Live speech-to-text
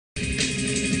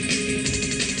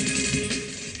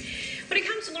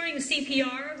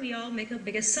CPR, we all make a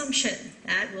big assumption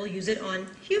that we'll use it on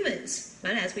humans.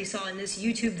 But as we saw in this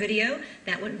YouTube video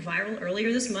that went viral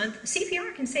earlier this month,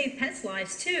 CPR can save pets'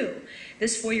 lives too.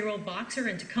 This 4-year-old boxer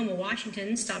in Tacoma,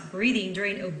 Washington stopped breathing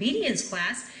during obedience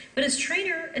class, but his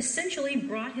trainer essentially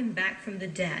brought him back from the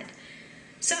dead.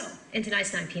 So, in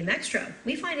tonight's 9 p.m. Extra,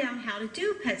 we find out how to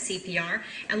do pet CPR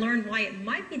and learn why it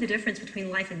might be the difference between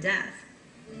life and death.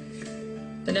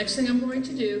 The next thing I'm going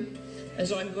to do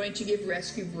is I'm going to give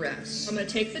rescue breaths. I'm going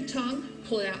to take the tongue,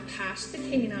 pull it out past the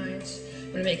canines.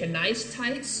 I'm going to make a nice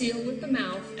tight seal with the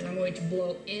mouth, and I'm going to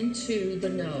blow into the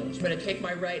nose. I'm going to take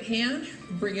my right hand,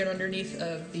 bring it underneath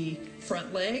of the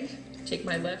front leg, take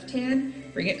my left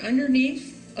hand, bring it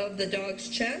underneath of the dog's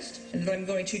chest, and then I'm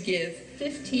going to give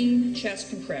 15 chest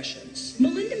compressions.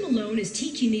 Malinda Malone is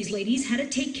teaching these ladies how to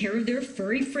take care of their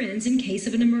furry friends in case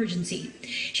of an emergency.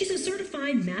 She's a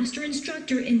certified master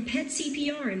instructor in pet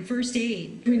CPR and First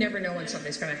Aid. We never know when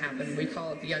something's going to happen. We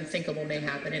call it the unthinkable may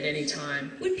happen at any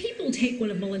time. When people take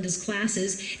one of Malinda's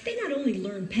classes, they not only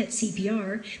learn pet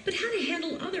CPR, but how to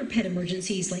handle other pet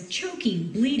emergencies like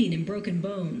choking, bleeding, and broken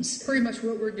bones. Pretty much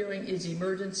what we're doing is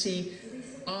emergency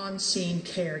on-scene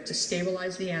care to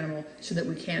stabilize the animal so that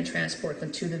we can transport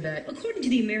them to the vet. According to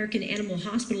the American Animal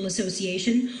Hospital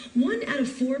Association, 1 out of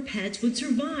 4 pets would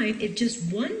survive if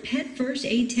just one pet first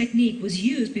aid technique was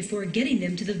used before getting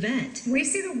them to the vet. We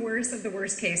see the worst of the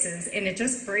worst cases, and it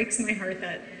just breaks my heart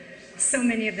that so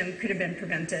many of them could have been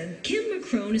prevented. Kim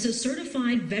McCrone is a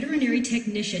certified veterinary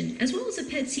technician as well as a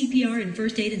pet CPR and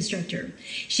first aid instructor.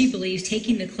 She believes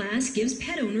taking the class gives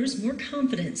pet owners more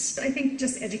confidence. I think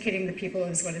just educating the people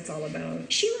is what it's all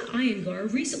about. Sheila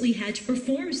Iyengar recently had to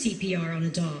perform CPR on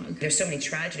a dog. There's so many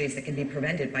tragedies that can be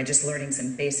prevented by just learning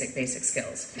some basic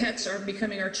skills. Pets are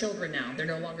becoming our children now. They're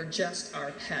no longer just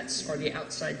our pets or the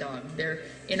outside dog. They're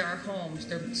in our homes.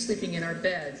 They're sleeping in our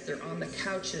beds. They're on the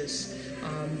couches.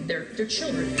 They're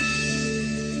children.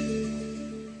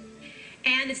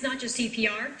 And it's not just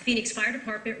CPR. The Phoenix Fire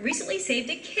Department recently saved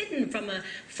a kitten from a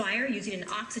fire using an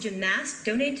oxygen mask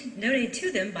donated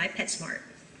to them by PetSmart.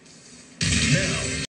 Now.